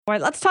All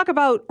right, let's talk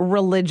about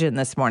religion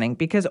this morning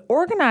because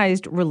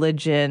organized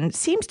religion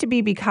seems to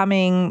be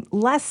becoming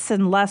less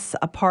and less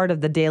a part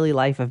of the daily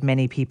life of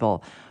many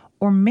people.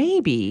 Or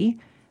maybe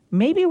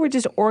we're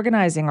just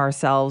organizing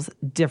ourselves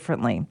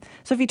differently.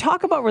 So if you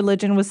talk about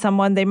religion with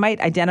someone, they might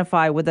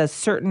identify with a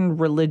certain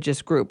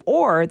religious group,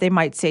 or they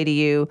might say to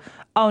you,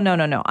 oh,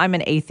 no, I'm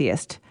an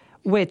atheist,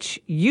 which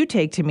you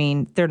take to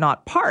mean they're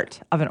not part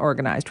of an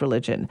organized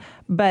religion.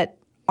 But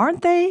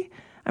aren't they?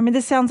 I mean,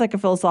 this sounds like a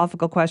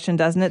philosophical question,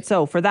 doesn't it?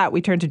 So for that,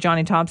 we turn to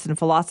Johnny Thompson,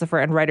 philosopher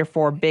and writer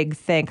for Big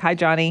Think. Hi,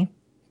 Johnny.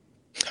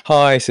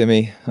 Hi,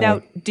 Simi. Hi.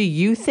 Now, do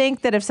you think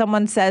that if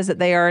someone says that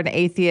they are an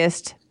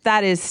atheist,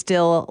 that is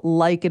still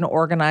like an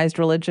organized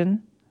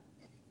religion?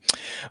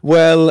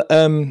 Well,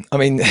 I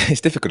mean,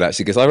 it's difficult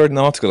actually because I wrote an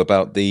article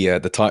about the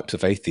types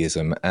of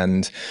atheism,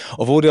 and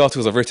of all the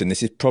articles I've written,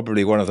 this is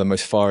probably one of the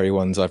most fiery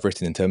ones I've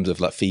written in terms of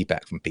like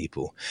feedback from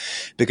people,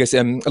 because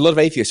a lot of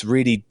atheists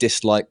really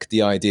dislike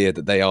the idea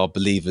that they are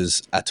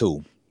believers at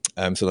all.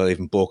 So they'll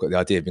even balk at the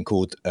idea of being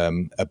called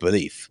a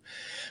belief.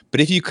 But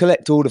if you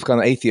collect all of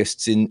kind of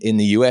atheists in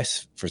the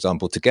US, for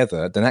example,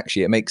 together, then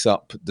actually it makes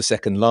up the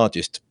second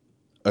largest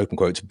open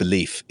quotes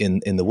belief in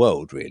the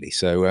world, really.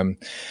 So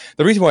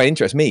the reason why it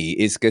interests me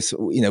is because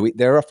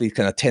there are roughly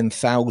kind of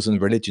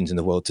 10,000 religions in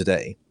the world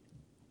today,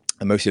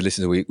 and most of your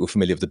listeners we're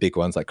familiar with the big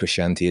ones like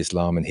Christianity,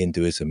 Islam, and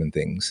Hinduism and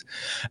things.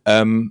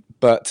 And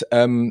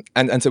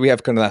so we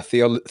have kind of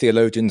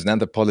theologians and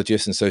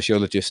anthropologists and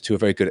sociologists who are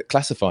very good at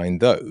classifying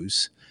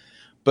those.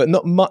 But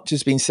not much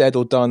has been said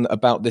or done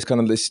about this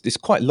kind of this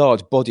quite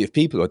large body of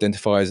people who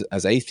identify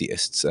as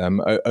atheists.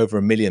 Over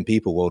 1 million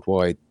people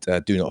worldwide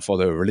do not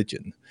follow a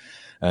religion.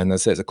 And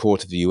as I say, it's a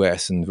quarter of the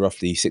US, and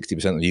roughly 60%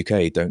 of the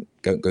UK don't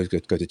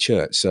go to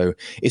church. So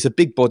it's a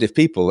big body of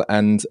people,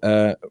 and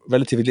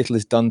relatively little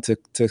is done to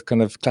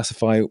kind of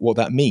classify what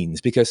that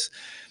means. Because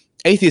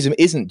atheism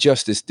isn't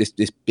just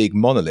this big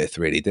monolith,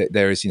 really.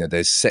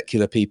 There's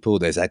secular people,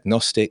 there's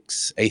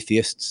agnostics,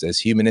 atheists, there's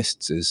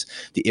humanists, there's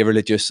the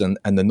irreligious and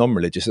the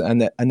non-religious,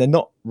 and they're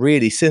not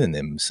really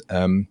synonyms.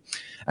 And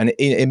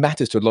it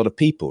matters to a lot of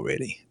people,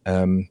 really.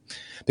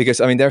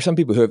 Because, I mean, there are some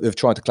people who have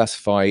tried to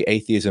classify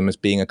atheism as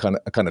being a kind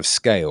of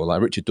scale.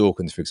 Like Richard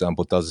Dawkins, for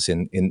example, does this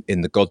in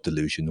The God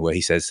Delusion, where he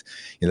says,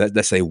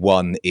 let's say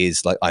 1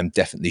 is like, I'm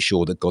definitely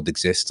sure that God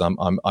exists,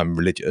 I'm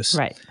religious.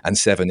 Right. And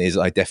 7 is,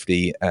 I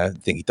definitely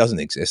think he doesn't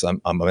exist,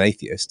 I'm an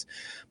atheist.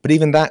 But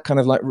even that kind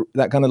of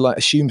like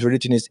assumes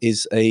religion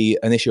is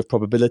an issue of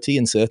probability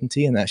and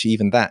certainty, and actually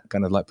even that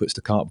kind of like puts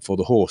the cart before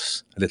the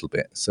horse a little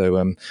bit. So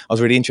I was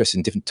really interested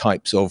in different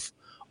types of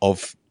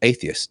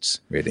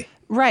atheists, really.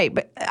 Right.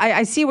 But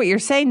I see what you're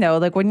saying, though.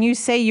 Like when you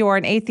say you are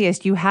an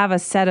atheist, you have a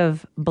set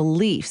of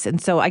beliefs. And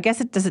so I guess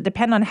does it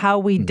depend on how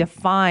we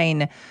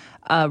define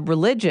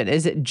religion?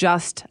 Is it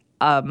just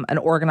an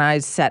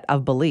organized set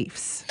of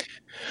beliefs?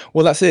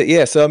 Well, that's it.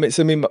 Yeah. So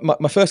I mean,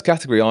 my first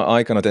category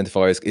I can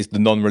identify is the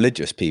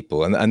non-religious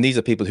people, and these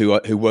are people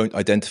who won't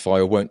identify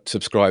or won't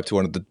subscribe to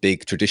one of the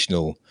big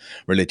traditional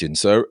religions.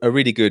 So a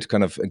really good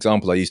kind of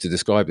example I use to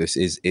describe this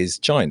is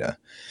China.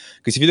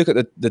 Because if you look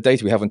at the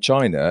data we have on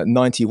China,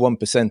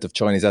 91% of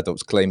Chinese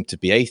adults claim to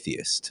be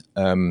atheist,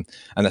 and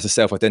that's a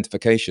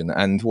self-identification.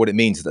 And what it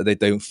means is that they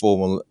don't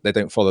follow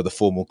the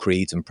formal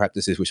creeds and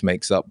practices which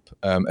makes up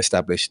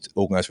established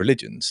organized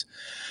religions.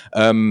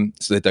 So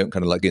they don't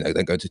kind of like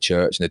don't go to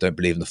church and they don't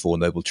believe in the Four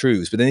Noble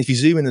Truths. But then if you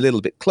zoom in a little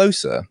bit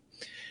closer,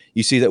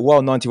 you see that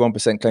while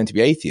 91% claim to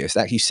be atheist,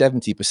 actually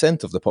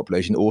 70% of the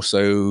population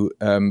also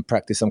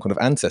practice some kind of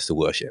ancestor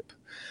worship.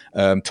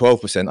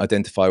 12%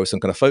 identify with some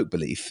kind of folk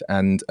belief,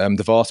 and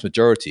the vast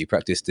majority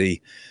practice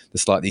the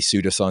slightly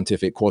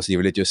pseudoscientific,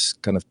 quasi-religious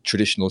kind of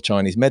traditional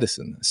Chinese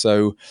medicine.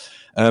 So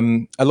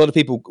a lot of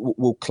people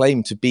will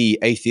claim to be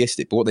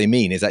atheistic, but what they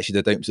mean is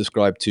actually they don't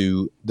subscribe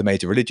to the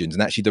major religions.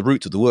 And actually the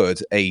root of the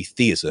word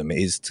atheism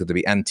is to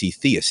be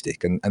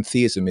anti-theistic, and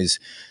theism is,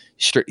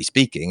 strictly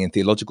speaking, in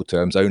theological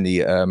terms, only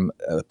a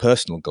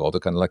personal God, or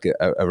kind of like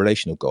a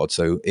relational God.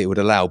 So it would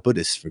allow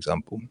Buddhists, for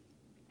example.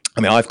 I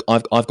mean,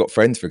 I've got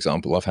friends, for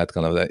example, I've had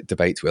kind of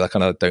debates with. I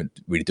kind of don't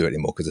really do it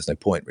anymore because there's no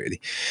point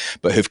really,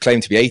 but who've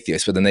claimed to be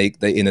atheists, but then they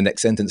in the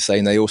next sentence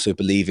saying they also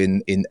believe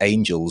in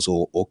angels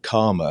or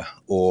karma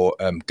or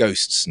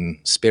ghosts and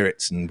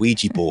spirits and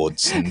Ouija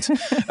boards and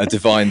a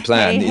divine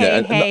plan.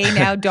 Hey,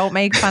 now don't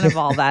make fun of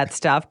all that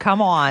stuff. Come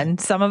on,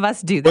 some of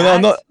us do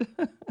that. Well,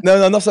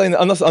 no, I'm not saying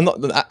that. I'm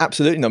not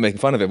absolutely not making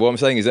fun of it. What I'm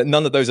saying is that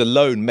none of those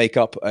alone make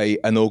up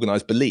an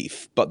organized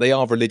belief, but they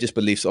are religious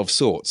beliefs of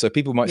sorts. So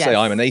people might say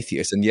I'm an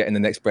atheist, and yet in the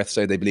next breath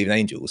say they believe in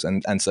angels,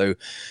 and so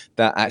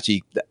that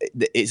actually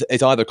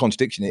it's either a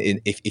contradiction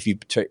if you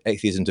take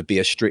atheism to be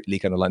a strictly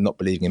kind of like not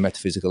believing in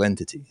metaphysical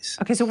entities.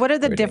 Okay, so what are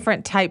the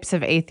different types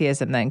of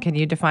atheism then? Can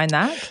you define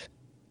that?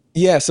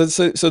 Yeah, so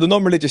the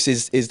non-religious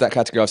is that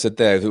category I said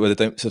there, where they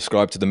don't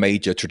subscribe to the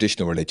major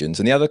traditional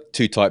religions, and the other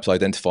two types I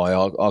identify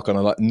are kind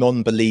of like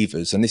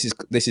non-believers, and this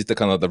is the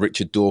kind of the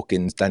Richard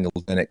Dawkins, Daniel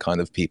Dennett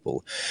kind of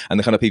people, and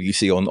the kind of people you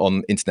see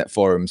on internet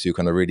forums who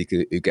kind of really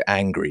who get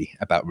angry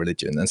about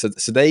religion, and so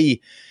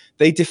they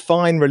they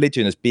define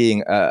religion as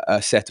being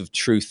a set of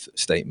truth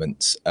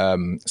statements.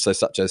 So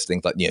such as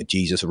things like,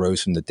 Jesus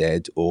arose from the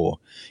dead, or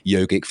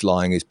yogic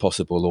flying is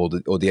possible,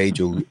 or the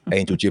angel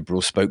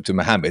Jibril spoke to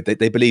Muhammad.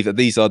 They believe that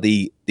these are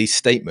these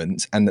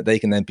statements, and that they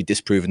can then be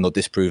disproven or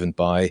disproven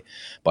by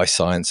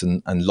science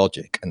and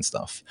logic and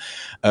stuff.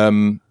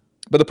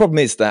 But the problem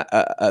is that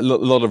a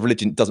lot of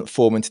religion doesn't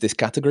form into this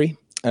category.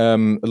 A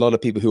lot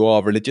of people who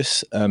are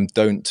religious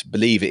don't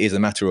believe it is a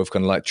matter of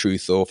kind of like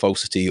truth or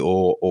falsity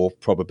or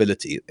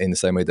probability in the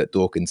same way that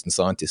Dawkins and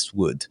scientists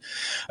would.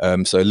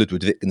 So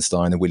Ludwig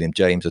Wittgenstein and William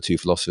James are two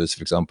philosophers,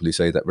 for example, who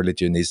say that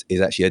religion is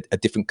actually a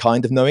different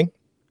kind of knowing.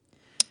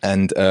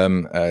 And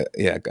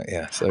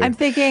so I'm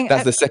thinking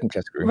that's the second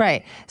category,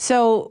 right?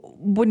 So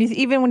when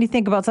you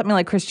think about something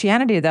like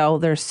Christianity, though,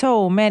 there's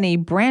so many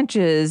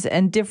branches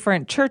and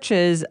different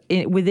churches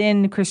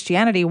within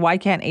Christianity. Why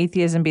can't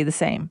atheism be the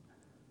same?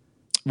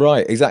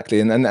 Right, exactly,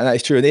 and that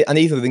is true. And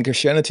even within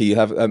Christianity, you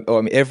have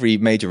every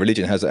major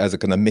religion has a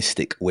kind of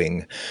mystic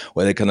wing,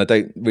 where they kind of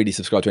don't really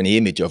subscribe to any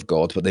image of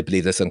God, but they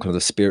believe there's some kind of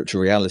a spiritual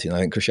reality. And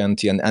I think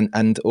Christianity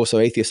and also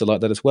atheists are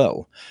like that as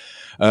well.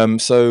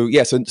 So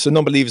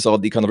non-believers are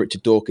the kind of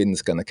Richard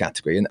Dawkins kind of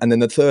category, and then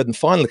the third and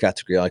final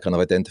category I kind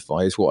of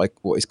identify is what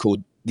is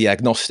called the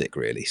agnostic,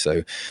 really.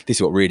 So this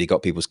is what really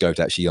got people's goat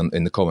actually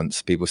in the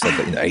comments. People said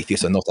that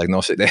atheists are not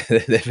agnostic.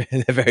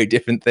 They're very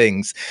different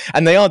things,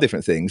 and they are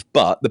different things.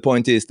 But the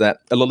point is that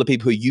a lot of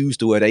people who use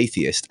the word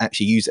atheist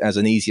actually use it as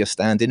an easier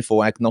stand-in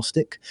for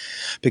agnostic,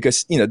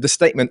 because the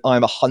statement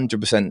 "I'm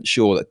 100%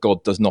 sure that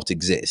God does not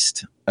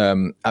exist."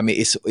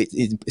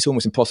 It's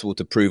almost impossible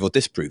to prove or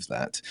disprove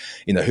that.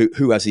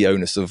 Who has the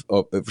onus of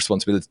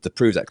responsibility to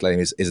prove that claim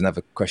is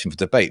another question for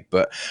debate.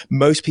 But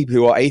most people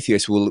who are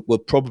atheists will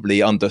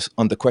probably under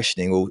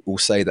questioning will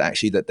say that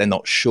actually that they're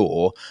not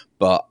sure,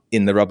 but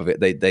in the rub of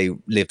it, they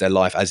live their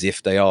life as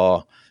if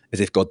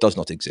God does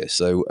not exist.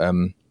 So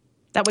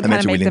that would kind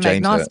of make them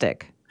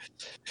agnostic.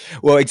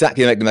 Well,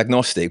 exactly, make them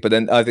agnostic. But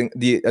then I think,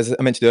 as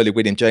I mentioned earlier,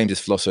 William James is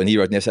a philosopher, and he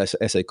wrote an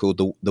essay called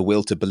 "The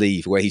Will to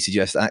Believe," where he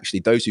suggests actually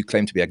those who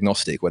claim to be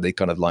agnostic, where they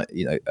kind of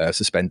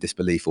suspend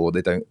disbelief or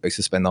they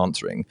suspend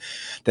answering,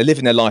 they're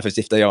living their life as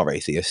if they are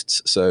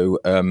atheists. So,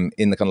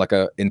 in the kind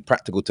of in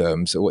practical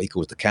terms, what he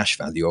calls the cash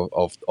value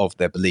of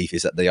their belief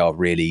is that they are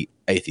really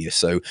atheists.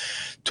 So,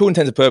 to all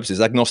intents and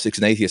purposes, agnostics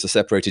and atheists are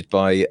separated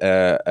by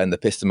an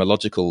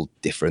epistemological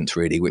difference,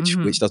 really,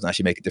 which doesn't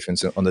actually make a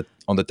difference on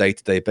the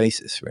day-to-day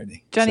basis,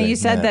 really. Johnny, you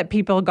said that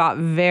people got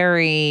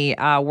very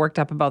worked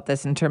up about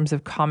this in terms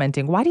of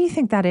commenting. Why do you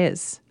think that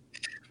is?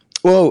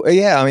 Well,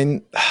 yeah, I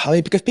mean,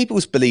 because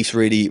people's beliefs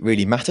really,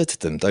 really matter to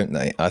them, don't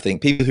they? I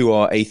think people who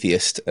are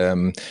atheist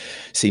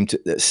seem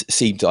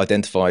to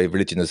identify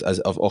religion as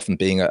often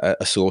being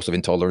a source of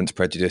intolerance,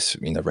 prejudice,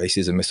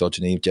 racism,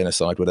 misogyny,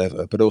 genocide,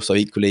 whatever. But also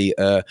equally,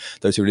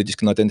 those who are religious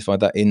can identify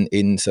that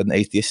in certain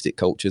atheistic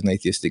cultures and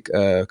atheistic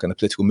kind of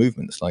political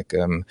movements, like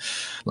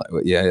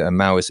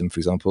Maoism, for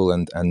example,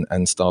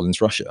 and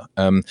Stalin's Russia.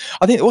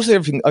 I think also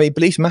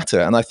beliefs matter,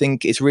 and I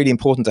think it's really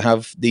important to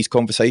have these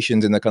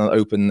conversations in a kind of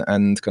open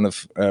and kind of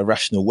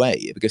rational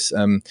way, because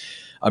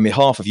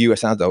half of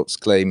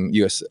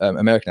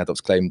American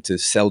adults claim to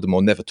seldom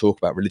or never talk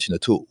about religion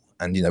at all.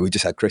 And we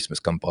just had Christmas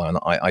come by, and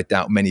I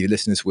doubt many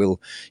listeners will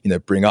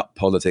bring up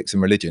politics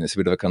and religion. It's a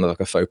bit of a kind of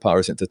like a faux pas,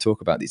 isn't it, to talk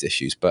about these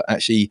issues. But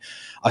actually,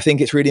 I think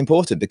it's really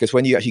important, because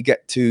when you actually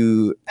get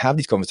to have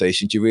these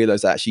conversations, you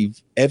realize that actually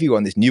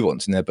everyone is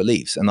nuanced in their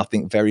beliefs, and I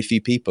think very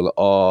few people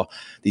are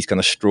these kind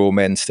of straw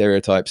men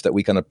stereotypes that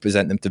we kind of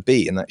present them to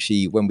be. And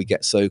actually, when we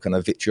get so kind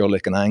of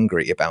vitriolic and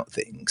angry about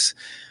things,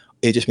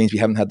 it just means we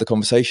haven't had the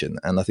conversation.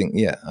 And I think,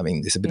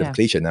 it's a bit of a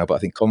cliche now, but I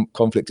think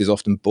conflict is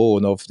often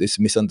born of this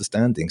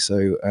misunderstanding.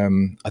 So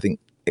I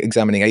think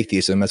examining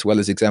atheism as well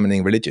as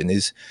examining religion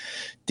is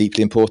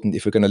deeply important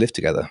if we're going to live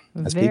together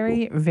as people.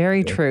 Very,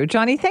 very true.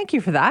 Johnny, thank you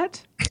for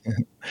that.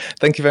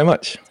 Thank you very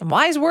much. Some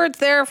wise words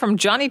there from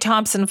Johnny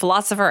Thompson,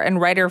 philosopher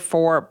and writer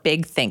for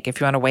Big Think. If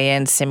you want to weigh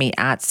in, send me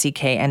at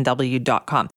cknw.com.